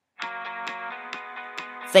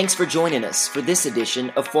Thanks for joining us for this edition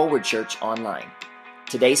of Forward Church Online.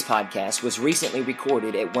 Today's podcast was recently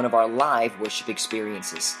recorded at one of our live worship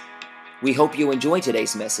experiences. We hope you enjoy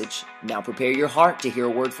today's message. Now prepare your heart to hear a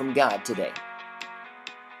word from God today.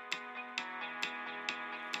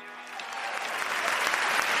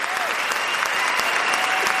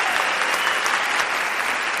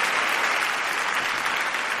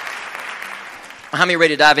 How many are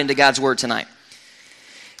ready to dive into God's Word tonight?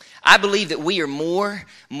 I believe that we are more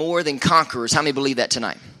than conquerors. How many believe that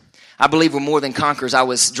tonight? I believe we're more than conquerors. I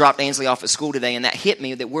dropped Ansley off at school today, and that hit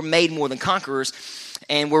me that we're made more than conquerors.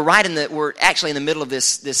 And we're actually in the middle of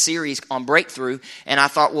this series on breakthrough. And I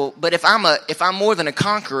thought, well, but if I'm more than a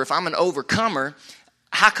conqueror, if I'm an overcomer,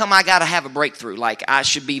 how come I got to have a breakthrough? Like, I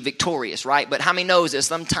should be victorious, right? But how many knows that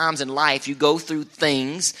sometimes in life you go through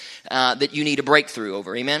things that you need a breakthrough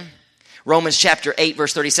over? Amen? Romans chapter 8,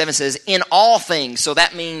 verse 37 says, in all things. So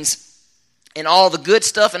that means in all the good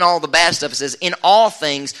stuff and all the bad stuff. It says, in all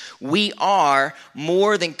things, we are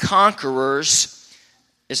more than conquerors.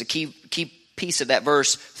 There's a key piece of that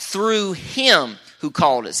verse. Through Him who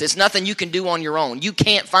called us. It's nothing you can do on your own. You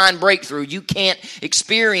can't find breakthrough. You can't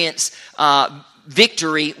experience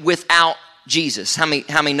victory without Jesus. How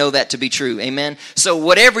many know that to be true? Amen. So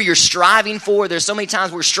whatever you're striving for, there's so many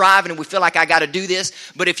times we're striving and we feel like I got to do this.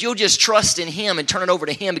 But if you'll just trust in Him and turn it over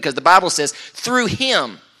to Him, because the Bible says through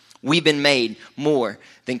Him we've been made more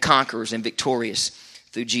than conquerors and victorious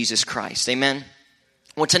through Jesus Christ. Amen.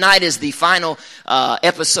 Well, tonight is the final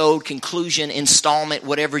episode, conclusion, installment,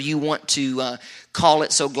 whatever you want to call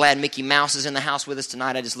it. So glad Mickey Mouse is in the house with us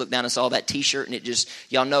tonight. I just looked down and saw that t-shirt, and it just,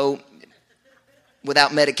 y'all know,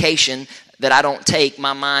 without medication that I don't take,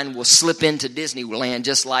 my mind will slip into Disneyland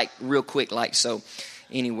just like real quick, like so.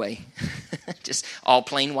 Anyway, just all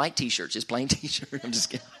plain white t-shirts, just plain t-shirt. I'm just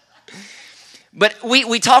kidding. But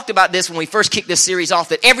we talked about this when we first kicked this series off,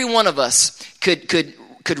 that every one of us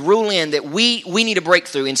could rule in that we need a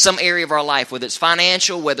breakthrough in some area of our life, whether it's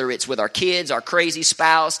financial, whether it's with our kids, our crazy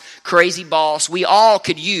spouse, crazy boss. We all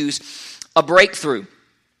could use a breakthrough.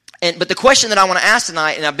 But the question that I want to ask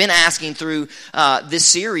tonight, and I've been asking through this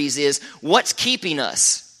series, is what's keeping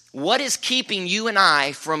us? What is keeping you and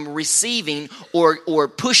I from receiving or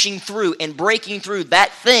pushing through and breaking through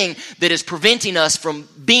that thing that is preventing us from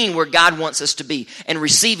being where God wants us to be and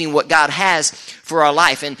receiving what God has for our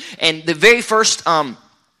life? And the very first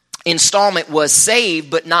installment was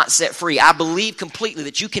saved but not set free. I believe completely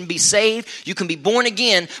that you can be saved, you can be born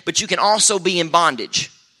again, but you can also be in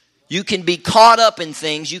bondage. You can be caught up in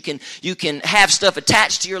things. You can have stuff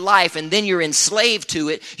attached to your life, and then you're enslaved to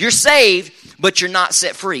it. You're saved, but you're not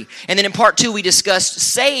set free. And then in part 2, we discussed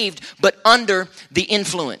saved, but under the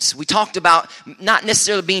influence. We talked about not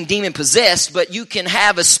necessarily being demon-possessed, but you can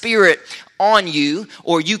have a spirit on you,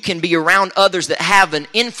 or you can be around others that have an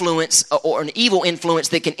influence or an evil influence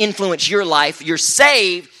that can influence your life. You're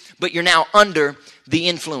saved, but you're now under the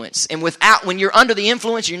influence. And when you're under the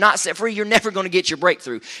influence, you're not set free, you're never going to get your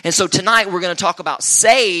breakthrough. And so tonight we're going to talk about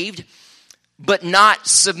saved, but not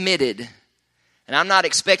submitted. And I'm not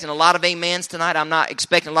expecting a lot of amens tonight. I'm not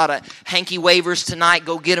expecting a lot of hanky wavers tonight.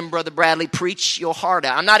 Go get them, Brother Bradley. Preach your heart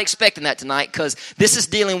out. I'm not expecting that tonight, because this is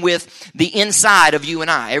dealing with the inside of you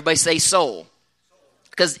and I. Everybody say soul.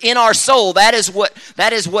 Because in our soul, that is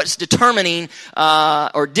what's determining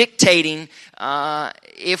or dictating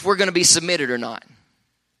if we're going to be submitted or not.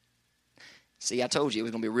 See, I told you it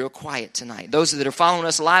was going to be real quiet tonight. Those that are following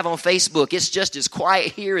us live on Facebook, it's just as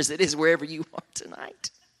quiet here as it is wherever you are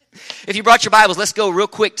tonight. If you brought your Bibles, let's go real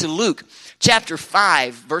quick to Luke chapter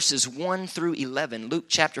 5, verses 1 through 11. Luke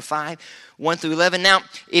chapter 5, 1 through 11. Now,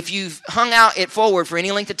 if you've hung out at Forward for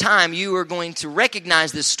any length of time, you are going to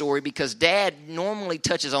recognize this story, because Dad normally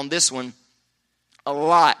touches on this one a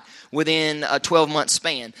lot within a 12-month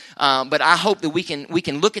span. But I hope that we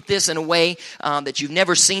can look at this in a way that you've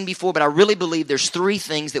never seen before. But I really believe there's 3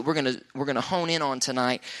 things that we're gonna hone in on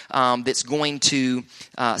tonight that's going to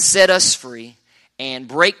set us free and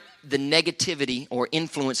break the negativity or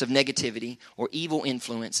influence of negativity or evil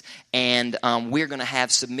influence. And we're going to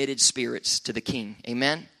have submitted spirits to the King.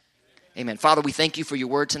 Amen? Amen. Father, we thank you for your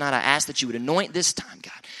word tonight. I ask that you would anoint this time,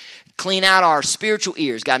 God. Clean out our spiritual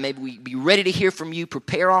ears. God, maybe we be ready to hear from you.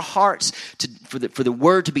 Prepare our hearts for the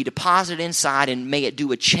word to be deposited inside, and may it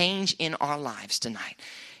do a change in our lives tonight.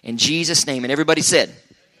 In Jesus' name. And everybody said?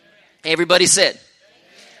 Everybody said?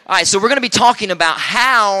 All right, so we're going to be talking about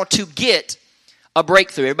how to get a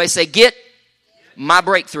breakthrough. Everybody say, get my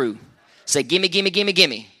breakthrough. Say, gimme, gimme, gimme,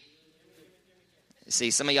 gimme. See,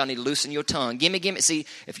 some of y'all need to loosen your tongue. Gimme, gimme. See,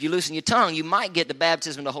 if you loosen your tongue, you might get the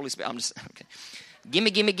baptism of the Holy Spirit. Okay.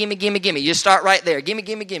 Gimme, gimme, gimme, gimme, gimme. You start right there. Gimme,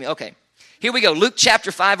 gimme, gimme. Okay. Here we go. Luke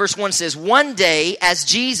chapter 5 verse 1 says, one day as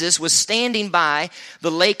Jesus was standing by the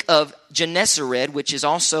lake of Gennesaret, which is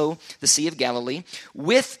also the Sea of Galilee,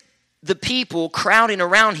 with the people crowding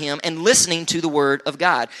around him and listening to the word of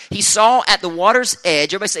God, he saw at the water's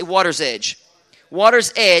edge, everybody say water's edge.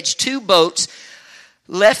 Water's edge, 2 boats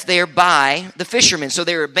left there by the fishermen. So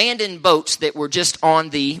they were abandoned boats that were just on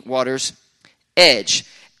the water's edge.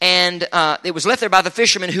 And it was left there by the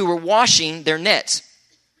fishermen who were washing their nets.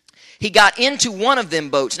 He got into one of them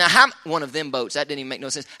boats. Now, one of them boats, that didn't even make no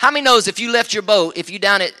sense. How many knows if you left your boat, if you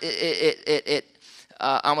down at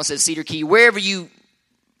I almost said Cedar Key, wherever you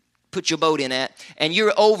put your boat in at, and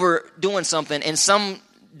you're over doing something, and some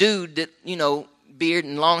dude that, you know, beard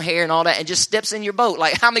and long hair and all that, and just steps in your boat,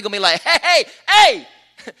 like, how many gonna be like, hey,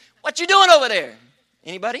 what you doing over there?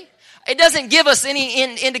 Anybody? It doesn't give us any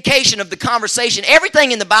indication of the conversation.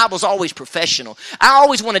 Everything in the Bible is always professional. I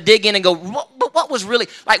always want to dig in and go, what was really,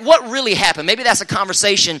 like, what really happened? Maybe that's a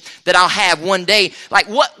conversation that I'll have one day. Like,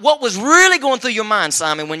 what was really going through your mind,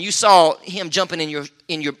 Simon, when you saw him jumping in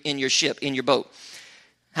your ship, in your boat?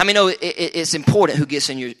 How many know it's important who gets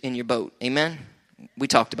in your boat? Amen? We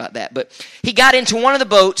talked about that. But he got into one of the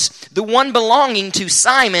boats, the one belonging to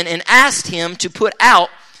Simon, and asked him to put out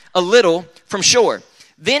a little from shore.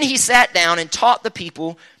 Then he sat down and taught the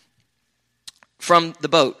people from the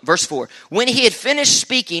boat. Verse 4. When he had finished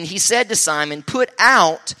speaking, he said to Simon, put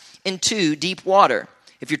out into deep water.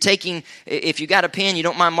 If you got a pen, you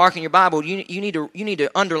don't mind marking your Bible, you need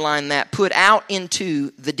to underline that. Put out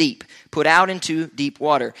into the deep. Put out into deep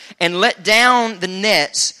water. And let down the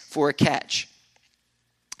nets for a catch.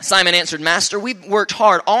 Simon answered, Master, we've worked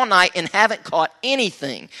hard all night and haven't caught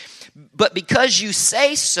anything. But because you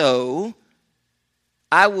say so,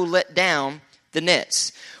 I will let down the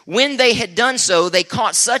nets. When they had done so, they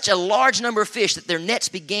caught such a large number of fish that their nets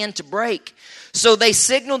began to break. So they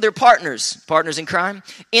signaled their partners in crime,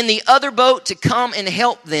 in the other boat to come and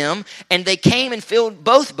help them. And they came and filled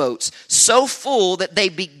both boats so full that they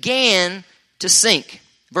began to sink.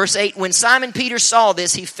 Verse 8, when Simon Peter saw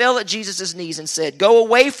this, he fell at Jesus' knees and said, go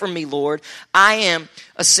away from me, Lord. I am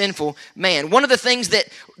a sinful man. One of the things that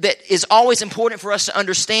is always important for us to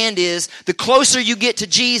understand is the closer you get to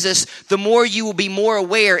Jesus, the more you will be more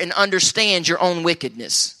aware and understand your own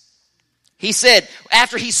wickedness. He said,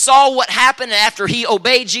 after he saw what happened, and after he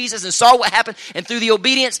obeyed Jesus and saw what happened, and through the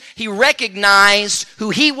obedience, he recognized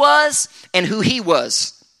who he was and who he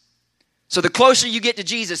was. So the closer you get to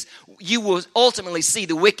Jesus, you will ultimately see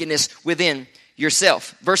the wickedness within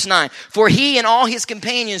yourself. Verse 9, for he and all his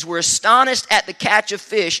companions were astonished at the catch of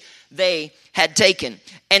fish they had taken.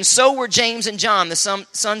 And so were James and John, the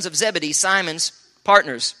sons of Zebedee, Simon's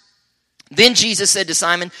partners. Then Jesus said to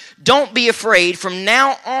Simon, don't be afraid. From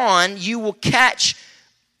now on, you will catch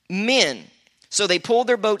men. So they pulled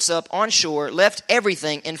their boats up on shore, left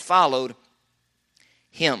everything, and followed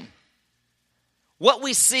him. What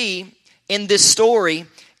we see in this story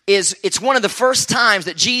is it's one of the first times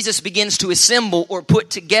that Jesus begins to assemble or put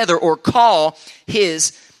together or call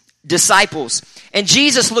his disciples. And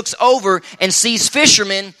Jesus looks over and sees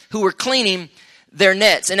fishermen who are cleaning their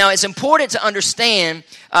nets. And now it's important to understand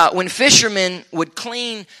when fishermen would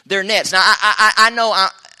clean their nets. Now I know,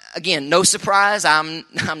 again, no surprise, I'm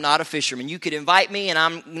not a fisherman. You could invite me and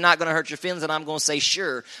I'm not going to hurt your feelings and I'm going to say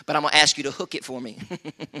sure, but I'm going to ask you to hook it for me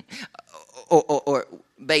or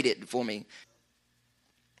bait it for me.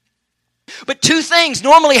 But 2 things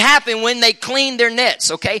normally happen when they clean their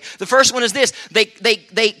nets, okay? The first one is this. They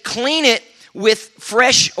clean it with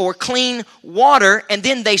fresh or clean water, and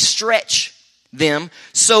then they stretch them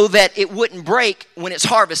so that it wouldn't break when it's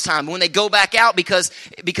harvest time. When they go back out, because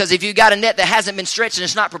if you got a net that hasn't been stretched and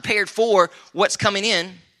it's not prepared for what's coming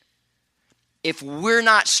in, if we're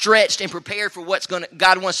not stretched and prepared for what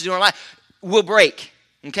God wants to do in our life, we'll break,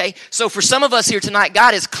 okay? So for some of us here tonight,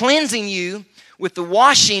 God is cleansing you with the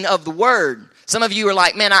washing of the word. Some of you are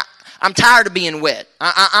like, man, I'm tired of being wet.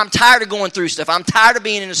 I'm tired of going through stuff. I'm tired of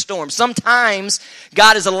being in a storm. Sometimes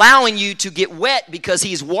God is allowing you to get wet because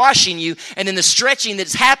he's washing you. And then the stretching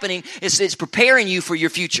that's happening is preparing you for your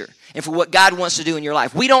future and for what God wants to do in your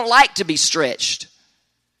life. We don't like to be stretched,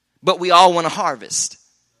 but we all want to harvest.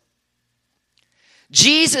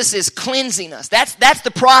 Jesus is cleansing us. That's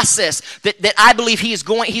the process that I believe he's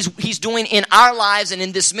doing in our lives and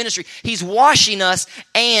in this ministry. He's washing us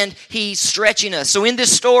and he's stretching us. So in this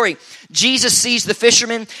story, Jesus sees the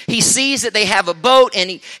fishermen. He sees that they have a boat, and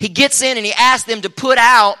he gets in and he asks them to put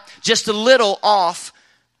out just a little off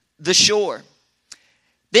the shore.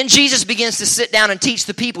 Then Jesus begins to sit down and teach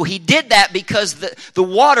the people. He did that because the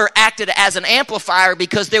water acted as an amplifier,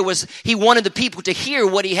 because he wanted the people to hear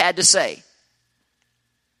what he had to say.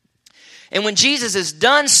 And when Jesus is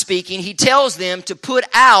done speaking, he tells them to put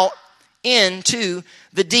out into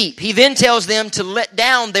the deep. He then tells them to let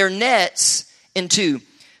down their nets into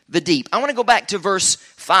the deep. I want to go back to verse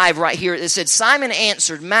 5 right here. It said, Simon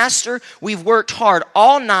answered, Master, we've worked hard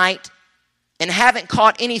all night and haven't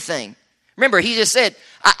caught anything. Remember, he just said,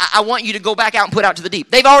 I want you to go back out and put out to the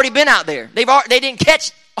deep. They've already been out there. They didn't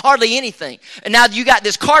catch hardly anything. And now you got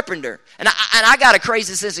this carpenter. And I got a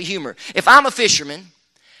crazy sense of humor. If I'm a fisherman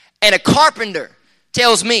and a carpenter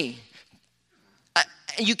tells me,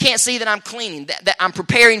 you can't see that I'm cleaning, that I'm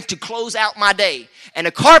preparing to close out my day. And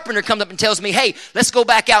a carpenter comes up and tells me, hey, let's go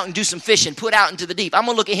back out and do some fishing, put out into the deep. I'm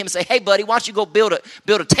going to look at him and say, hey, buddy, why don't you go build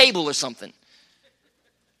a table or something?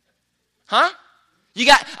 Huh?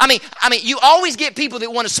 You always get people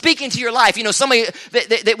that want to speak into your life. You know, somebody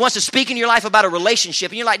that wants to speak into your life about a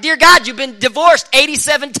relationship. And you're like, dear God, you've been divorced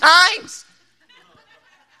 87 times.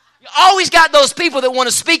 You always got those people that want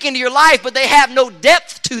to speak into your life, but they have no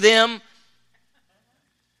depth to them.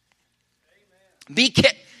 Be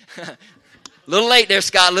careful. A little late there,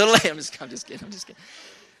 Scott. A little late. I'm just kidding.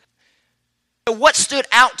 What stood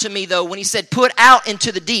out to me, though, when he said, put out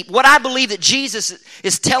into the deep, what I believe that Jesus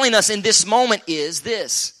is telling us in this moment is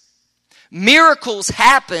this. Miracles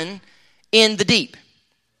happen in the deep.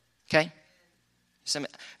 Okay?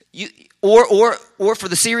 Or for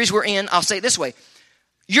the series we're in, I'll say it this way.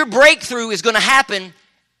 Your breakthrough is going to happen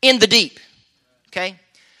in the deep. Okay?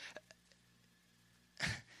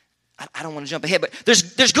 I don't want to jump ahead, but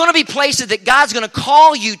there's going to be places that God's going to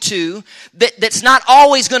call you to that's not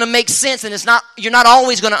always going to make sense, and you're not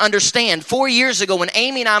always going to understand. 4 years ago, when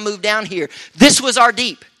Amy and I moved down here, this was our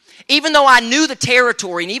deep. Even though I knew the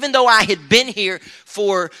territory, and even though I had been here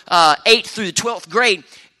for 8th through the 12th grade,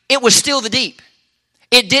 it was still the deep.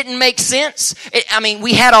 It didn't make sense.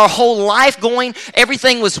 We had our whole life going.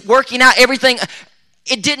 Everything was working out.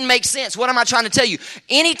 It didn't make sense. What am I trying to tell you?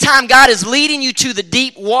 Anytime God is leading you to the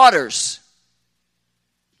deep waters,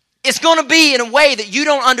 it's going to be in a way that you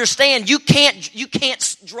don't understand. You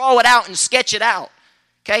can't draw it out and sketch it out.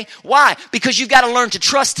 Okay? Why? Because you've got to learn to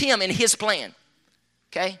trust Him and His plan.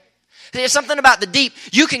 Okay? There's something about the deep.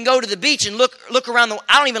 You can go to the beach and look around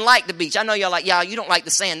I don't even like the beach. I know y'all like, yeah, you don't like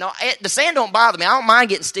the sand. No, the sand don't bother me. I don't mind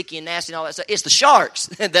getting sticky and nasty and all that stuff. It's the sharks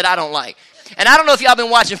that I don't like. And I don't know if y'all been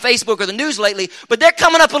watching Facebook or the news lately, but they're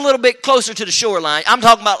coming up a little bit closer to the shoreline. I'm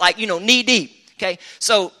talking about knee deep. Okay?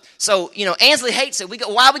 So Ansley hates it.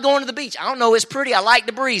 Why are we going to the beach? I don't know. It's pretty. I like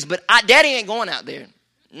the breeze, but Daddy ain't going out there.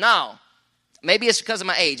 No. Maybe it's because of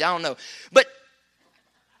my age. I don't know. But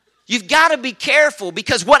you've got to be careful,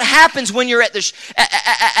 because what happens when you're at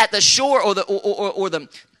the shore or the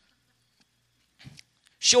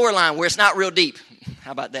shoreline where it's not real deep?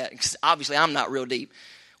 How about that? 'Cause obviously, I'm not real deep.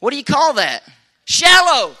 What do you call that?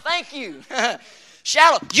 Shallow. Thank you.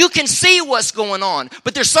 Shallow. You can see what's going on.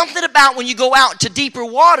 But there's something about when you go out to deeper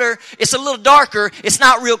water, it's a little darker, it's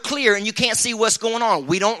not real clear, and you can't see what's going on.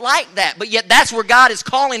 We don't like that. But yet that's where God is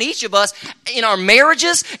calling each of us in our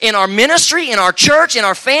marriages, in our ministry, in our church, in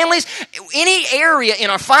our families, any area, in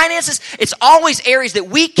our finances. It's always areas that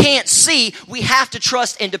we can't see. We have to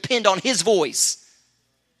trust and depend on His voice.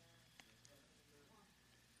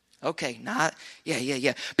 Okay,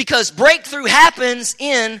 yeah. Because breakthrough happens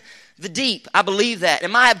in the deep. I believe that.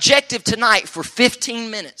 And my objective tonight for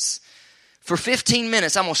 15 minutes, I'm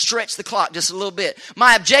going to stretch the clock just a little bit.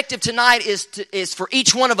 My objective tonight is for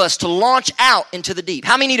each one of us to launch out into the deep.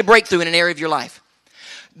 How many need a breakthrough in an area of your life?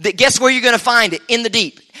 Guess where you're going to find it? In the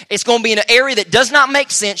deep. It's going to be in an area that does not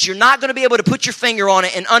make sense. You're not going to be able to put your finger on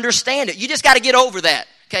it and understand it. You just got to get over that.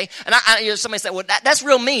 Okay, and somebody said, well, that's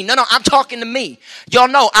real mean. No, I'm talking to me. Y'all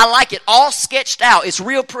know I like it all sketched out. It's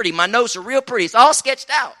real pretty. My notes are real pretty. It's all sketched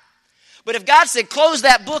out. But if God said, close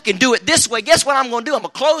that book and do it this way, guess what I'm going to do? I'm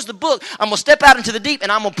going to close the book. I'm going to step out into the deep, and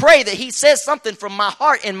I'm going to pray that He says something from my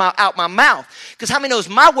heart and out my mouth. Because how many knows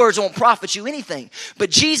my words won't profit you anything?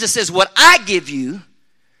 But Jesus says, what I give you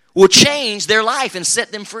will change their life and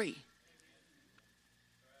set them free.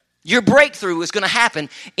 Your breakthrough is going to happen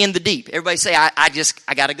in the deep. Everybody say, I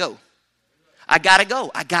got to go. I got to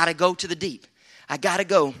go. I got to go to the deep. I got to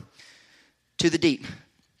go to the deep.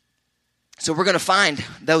 So we're going to find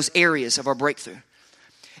those areas of our breakthrough.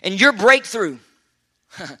 And your breakthrough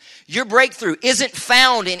isn't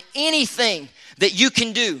found in anything that you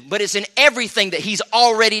can do, but it's in everything that He's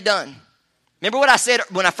already done. Remember what I said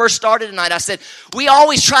when I first started tonight? I said, we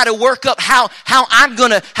always try to work up how I'm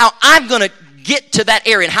going to get to that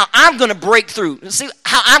area and how I'm going to break through. See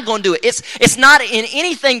how I'm going to do it. It's not in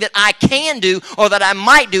anything that I can do or that I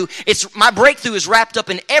might do. It's my breakthrough is wrapped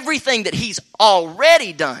up in everything that He's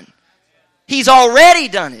already done. He's already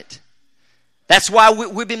done it. That's why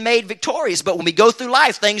we've been made victorious. But when we go through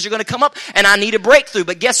life, things are going to come up and I need a breakthrough.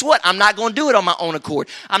 But guess what? I'm not going to do it on my own accord.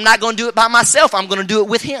 I'm not going to do it by myself. I'm going to do it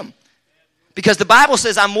with him. Because the Bible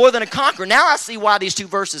says I'm more than a conqueror. Now I see why these two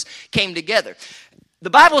verses came together. The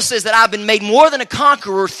Bible says that I've been made more than a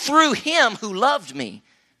conqueror through him who loved me.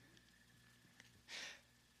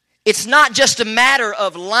 It's not just a matter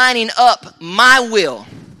of lining up my will.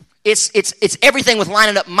 It's everything with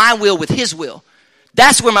lining up my will with his will.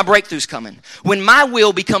 That's where my breakthrough's coming. When my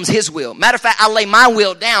will becomes his will. Matter of fact, I lay my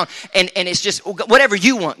will down and it's just whatever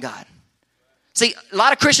you want, God. See, a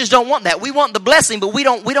lot of Christians don't want that. We want the blessing, but we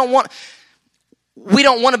don't want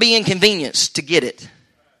to be inconvenienced to get it.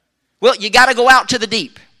 Well, you got to go out to the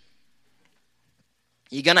deep.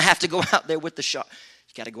 You're going to have to go out there with the shark.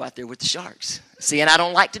 You got to go out there with the sharks. See, and I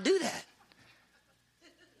don't like to do that.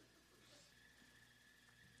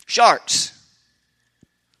 Sharks.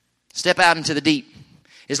 Step out into the deep.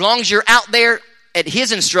 As long as you're out there at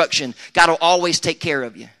his instruction, God will always take care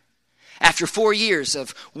of you. After 4 years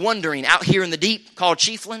of wandering out here in the deep called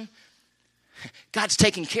Chiefland, God's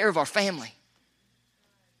taking care of our family.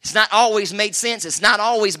 It's not always made sense. It's not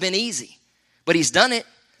always been easy. But he's done it.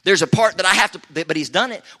 There's a part that I have to, but he's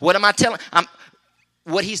done it. What am I telling?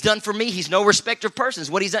 What he's done for me, he's no respecter of persons.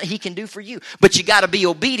 What he's done, he can do for you. But you got to be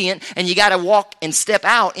obedient and you got to walk and step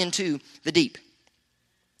out into the deep.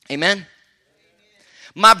 Amen?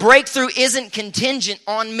 My breakthrough isn't contingent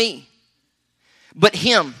on me, but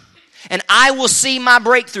him. And I will see my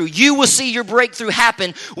breakthrough. You will see your breakthrough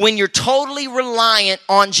happen when you're totally reliant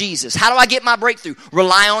on Jesus. How do I get my breakthrough?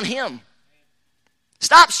 Rely on him.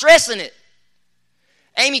 Stop stressing it.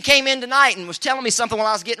 Amy came in tonight and was telling me something while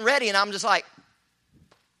I was getting ready, and I'm just like,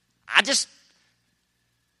 I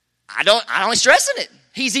don't stressing it.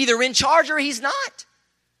 He's either in charge or he's not.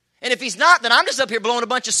 And if he's not, then I'm just up here blowing a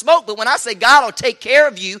bunch of smoke. But when I say God will take care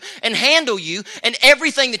of you and handle you and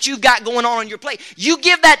everything that you've got going on your plate, you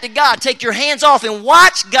give that to God. Take your hands off and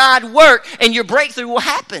watch God work, and your breakthrough will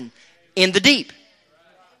happen in the deep.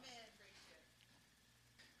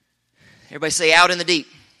 Everybody say out in the deep.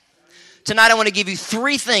 Tonight I want to give you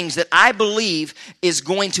 3 things that I believe is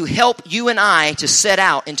going to help you and I to set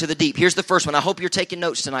out into the deep. Here's the first one. I hope you're taking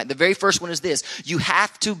notes tonight. The very first one is this. You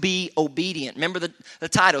have to be obedient. Remember the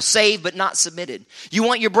title, Saved but Not Submitted. You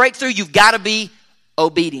want your breakthrough, you've got to be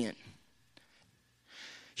obedient.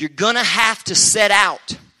 You're going to have to set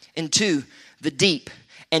out into the deep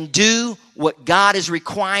and do what God is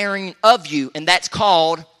requiring of you, and that's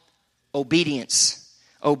called obedience.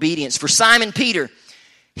 Obedience. For Simon Peter,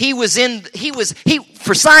 he was in the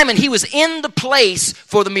place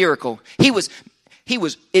for the miracle.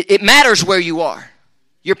 It matters where you are.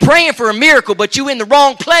 You're praying for a miracle, but you're in the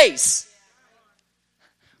wrong place.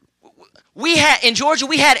 In Georgia,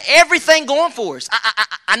 we had everything going for us.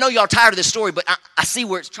 I know y'all tired of this story, but I see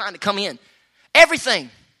where it's trying to come in. Everything.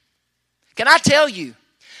 Can I tell you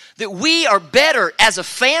that we are better as a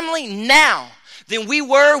family now than we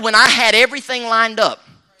were when I had everything lined up?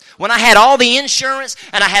 When I had all the insurance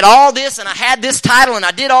and I had all this and I had this title and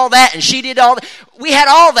I did all that and she did all that. We had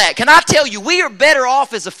all that. Can I tell you, we are better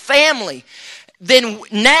off as a family than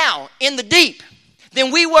now in the deep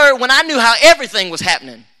than we were when I knew how everything was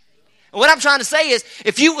happening. And what I'm trying to say is,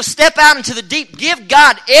 if you will step out into the deep, give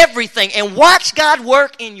God everything and watch God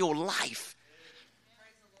work in your life.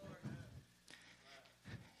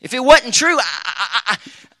 If it wasn't true,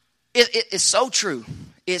 it's so true.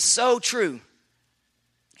 It's so true.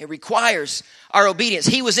 It requires our obedience.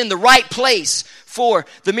 He was in the right place for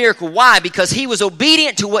the miracle. Why? Because he was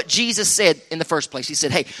obedient to what Jesus said in the first place. He said,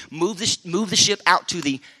 hey, move the ship out to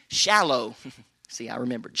the shallow. See, I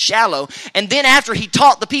remembered. Shallow. And then after he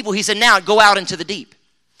taught the people, he said, now go out into the deep.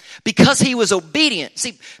 Because he was obedient.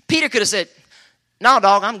 See, Peter could have said, no,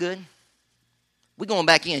 dog, I'm good. We're going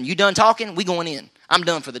back in. You done talking? We going in. I'm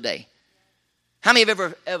done for the day. How many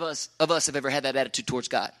of us have ever had that attitude towards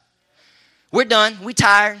God? We're done. We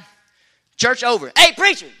tired. Church over. Hey,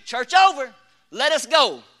 preacher, church over. Let us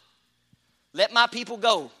go. Let my people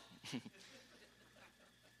go.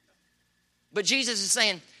 But Jesus is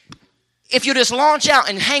saying, if you just launch out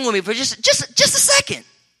and hang with me for just a second.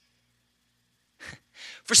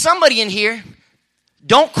 For somebody in here,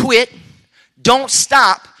 don't quit. Don't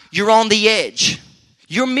stop. You're on the edge.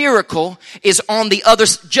 Your miracle is on the other,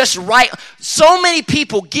 just right. So many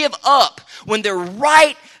people give up when they're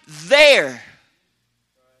right there.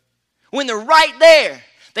 When they're right there,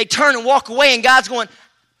 they turn and walk away, and God's going,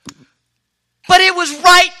 but it was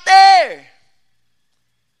right there.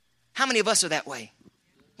 How many of us are that way?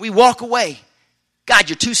 We walk away. God,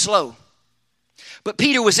 you're too slow. But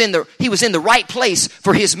Peter was in the right place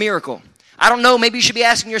for his miracle. I don't know. Maybe you should be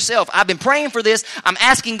asking yourself, I've been praying for this. I'm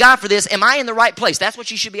asking God for this. Am I in the right place? That's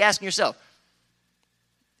what you should be asking yourself.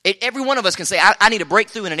 Every one of us can say, I need a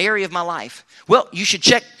breakthrough in an area of my life. Well, you should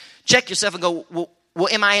check yourself and go, well,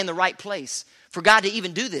 am I in the right place for God to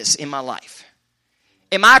even do this in my life?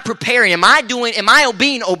 Am I preparing? Am I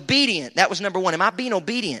being obedient? That was number one. Am I being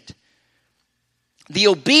obedient? The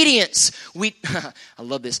obedience I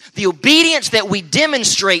love this. The obedience that we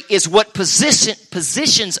demonstrate is what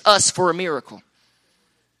positions us for a miracle.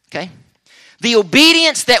 Okay? The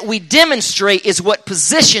obedience that we demonstrate is what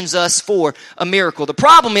positions us for a miracle. The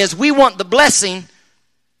problem is we want the blessing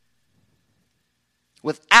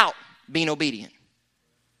without being obedient.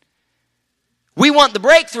 We want the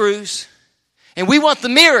breakthroughs and we want the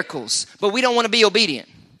miracles, but we don't want to be obedient.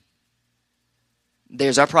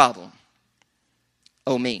 There's our problem.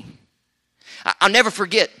 Oh, me. I'll never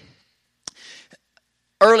forget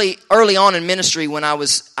early on in ministry when I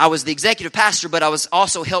was the executive pastor, but I was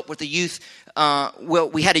also helped with the youth.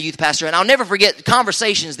 We had a youth pastor, and I'll never forget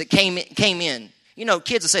conversations that came in. You know,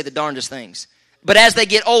 kids will say the darndest things, but as they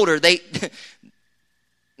get older,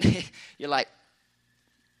 you're like,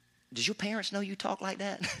 does your parents know you talk like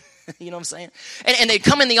that? You know what I'm saying? And they'd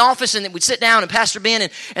come in the office and we'd sit down and Pastor Ben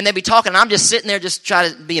and they'd be talking and I'm just sitting there just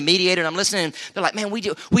trying to be a mediator and I'm listening and they're like, man, we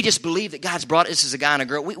just believe that God's brought us. This is a guy and a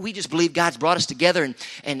girl. We just believe God's brought us together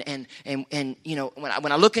and you know, when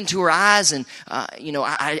I look into her eyes and you know,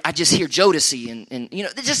 I just hear Jodeci and you know,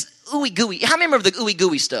 they're just ooey gooey. How many remember the ooey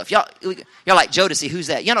gooey stuff? Y'all like Jodeci, who's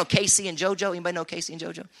that? Y'all know Casey and JoJo? Anybody know Casey and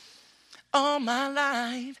JoJo? All my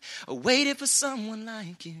life, I waited for someone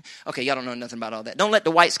like you. Okay, y'all don't know nothing about all that. Don't let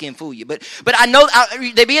the white skin fool you. But I know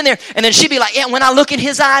they'd be in there, and then she'd be like, "Yeah." When I look in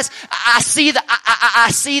his eyes, I see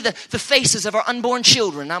the faces of our unborn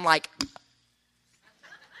children. And I'm like,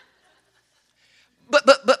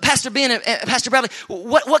 but Pastor Ben and Pastor Bradley,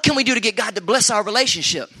 what can we do to get God to bless our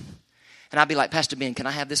relationship? And I'd be like, Pastor Ben, can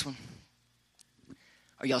I have this one?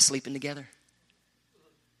 Are y'all sleeping together?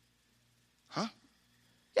 Huh?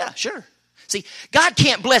 Yeah, sure. See, God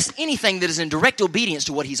can't bless anything that is in direct obedience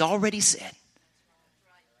to what He's already said.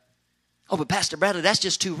 Oh, but Pastor Bradley, that's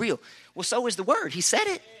just too real. Well, so is the Word. He said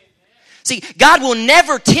it. See, God will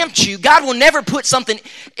never tempt you. God will never put something,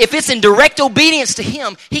 if it's in direct obedience to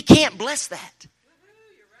Him, He can't bless that.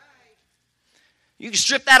 You can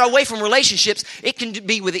strip that away from relationships. It can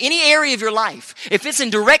be with any area of your life. If it's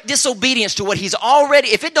in direct disobedience to what He's already,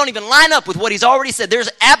 if it don't even line up with what He's already said,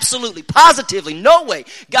 there's absolutely, positively no way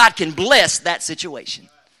God can bless that situation.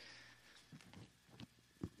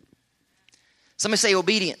 Somebody say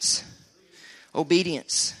obedience.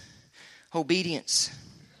 Obedience. Obedience.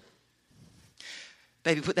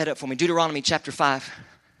 Baby, put that up for me. Deuteronomy chapter 5,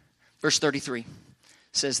 verse 33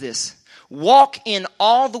 says this. Walk in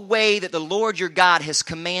all the way that the Lord your God has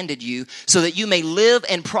commanded you so that you may live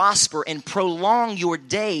and prosper and prolong your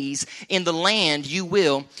days in the land you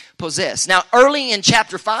will possess. Now, early in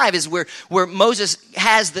chapter 5 is where Moses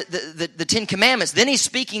has the Ten Commandments. Then he's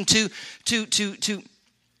speaking to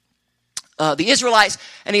the Israelites,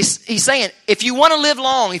 and he's saying, if you want to live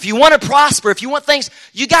long, if you want to prosper, if you want things,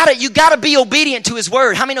 you gotta be obedient to His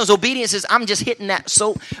word. How many knows obedience is? I'm just hitting that.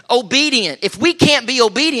 So obedient. If we can't be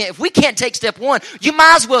obedient, if we can't take step one, you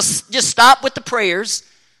might as well just stop with the prayers.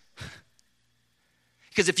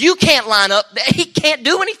 Because if you can't line up, He can't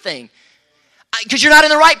do anything. Because you're not in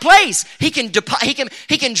the right place. He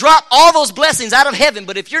can drop all those blessings out of heaven,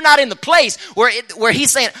 but if you're not in the place where He's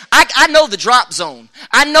saying, I know the drop zone.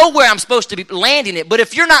 I know where I'm supposed to be landing it, but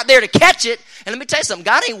if you're not there to catch it, and let me tell you something,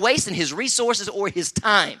 God ain't wasting His resources or His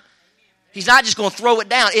time. He's not just going to throw it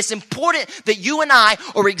down. It's important that you and I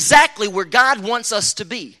are exactly where God wants us to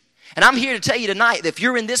be. And I'm here to tell you tonight that if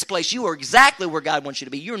you're in this place, you are exactly where God wants you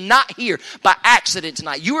to be. You're not here by accident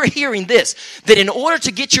tonight. You are hearing this, that in order to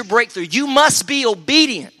get your breakthrough, you must be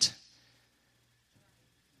obedient.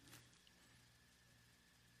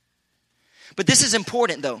 But this is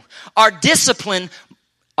important though. Our discipline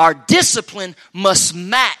must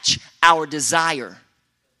match our desire.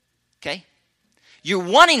 Okay? You're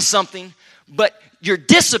wanting something, but your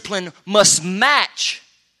discipline must match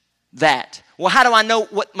that. Well, how do I know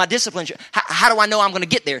what my discipline should? How do I know I'm going to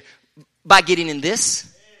get there? By getting in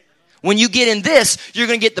this. When you get in this, you're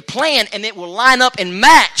going to get the plan and it will line up and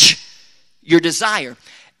match your desire.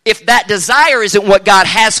 If that desire isn't what God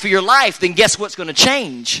has for your life, then guess what's going to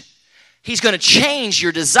change? He's going to change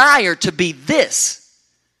your desire to be this.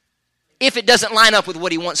 If it doesn't line up with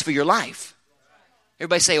what He wants for your life.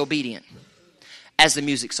 Everybody say obedient. As the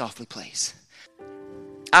music softly plays.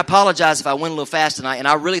 I apologize if I went a little fast tonight, and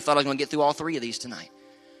I really thought I was going to get through all three of these tonight.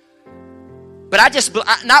 But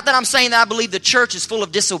not that I'm saying that I believe the church is full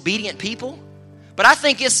of disobedient people, but I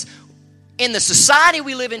think it's in the society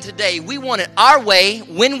we live in today, we want it our way,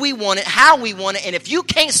 when we want it, how we want it, and if you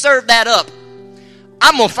can't serve that up,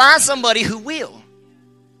 I'm going to find somebody who will.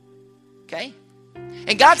 Okay?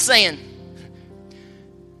 And God's saying,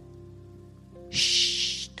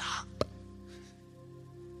 shh, stop.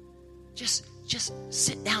 Just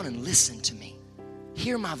sit down and listen to me.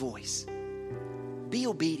 Hear my voice. Be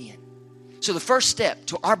obedient. So the first step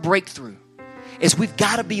to our breakthrough is we've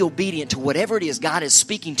got to be obedient to whatever it is God is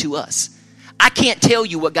speaking to us. I can't tell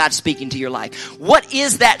you what God's speaking to your life. What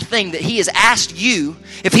is that thing that He has asked you,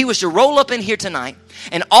 if He was to roll up in here tonight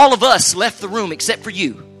and all of us left the room except for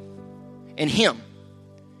you and Him,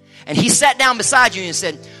 and He sat down beside you and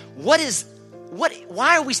said,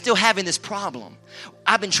 why are we still having this problem?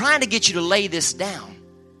 I've been trying to get you to lay this down.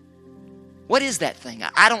 What is that thing?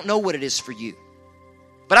 I don't know what it is for you.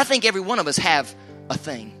 But I think every one of us have a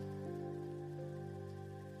thing.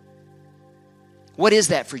 What is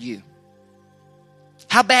that for you?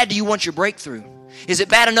 How bad do you want your breakthrough? Is it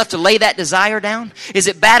bad enough to lay that desire down? Is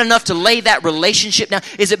it bad enough to lay that relationship down?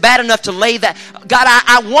 Is it bad enough to lay that, God,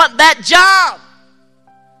 I want that job.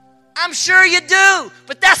 I'm sure you do,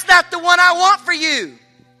 but that's not the one I want for you.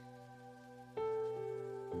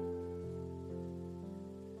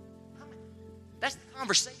 That's the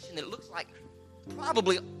conversation that it looks like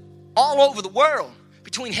probably all over the world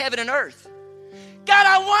between heaven and earth. God,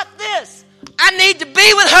 I want this. I need to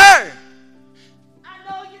be with her. I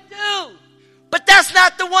know you do, but that's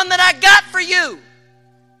not the one that I got for you.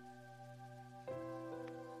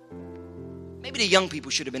 Maybe the young people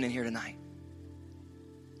should have been in here tonight.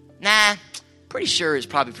 Nah, pretty sure it's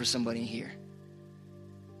probably for somebody in here,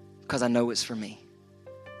 because I know it's for me.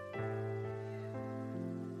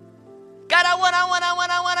 God, I want.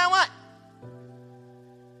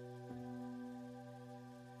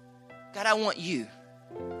 God, I want you.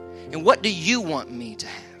 And what do you want me to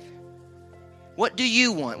have? What do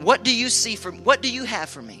you want? What do you see for me? What do you have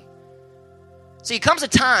for me? See, it comes a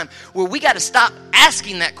time where we got to stop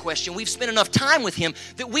asking that question. We've spent enough time with Him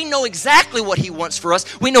that we know exactly what He wants for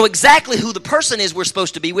us. We know exactly who the person is we're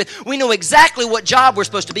supposed to be with. We know exactly what job we're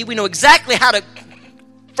supposed to be. We know exactly how to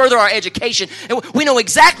further our education. And we know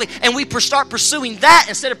exactly, and we start pursuing that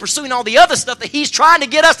instead of pursuing all the other stuff that He's trying to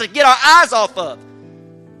get us to get our eyes off of.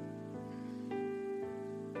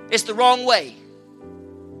 It's the wrong way.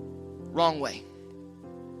 Wrong way.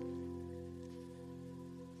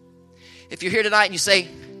 If you're here tonight and you say,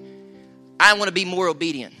 I want to be more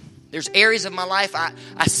obedient. There's areas of my life I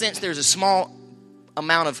sense there's a small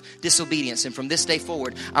amount of disobedience. And from this day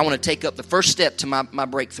forward, I want to take up the first step to my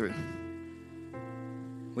breakthrough.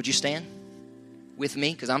 Would you stand with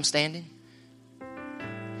me? Because I'm standing.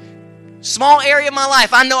 Small area of my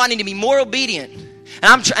life, I know I need to be more obedient.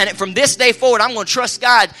 And from this day forward, I'm going to trust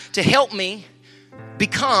God to help me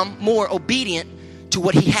become more obedient to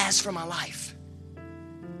what He has for my life.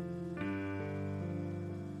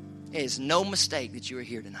 It is no mistake that you are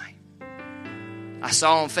here tonight. I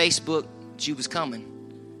saw on Facebook that you was coming.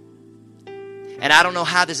 And I don't know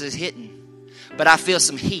how this is hitting, but I feel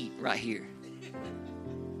some heat right here.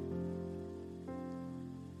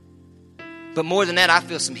 But more than that, I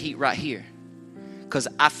feel some heat right here, because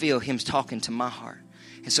I feel Him talking to my heart.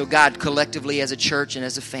 And so God, collectively as a church and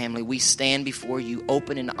as a family, we stand before you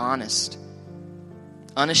open and honest,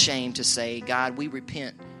 unashamed to say, God, we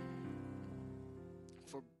repent.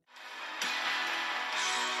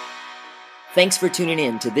 Thanks for tuning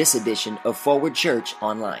in to this edition of Forward Church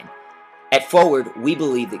Online. At Forward, we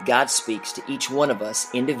believe that God speaks to each one of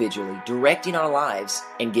us individually, directing our lives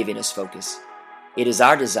and giving us focus. It is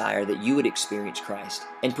our desire that you would experience Christ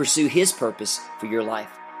and pursue His purpose for your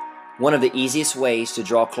life. One of the easiest ways to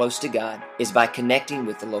draw close to God is by connecting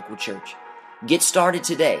with the local church. Get started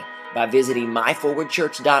today by visiting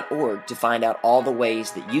myforwardchurch.org to find out all the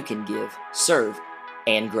ways that you can give, serve,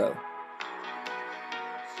 and grow.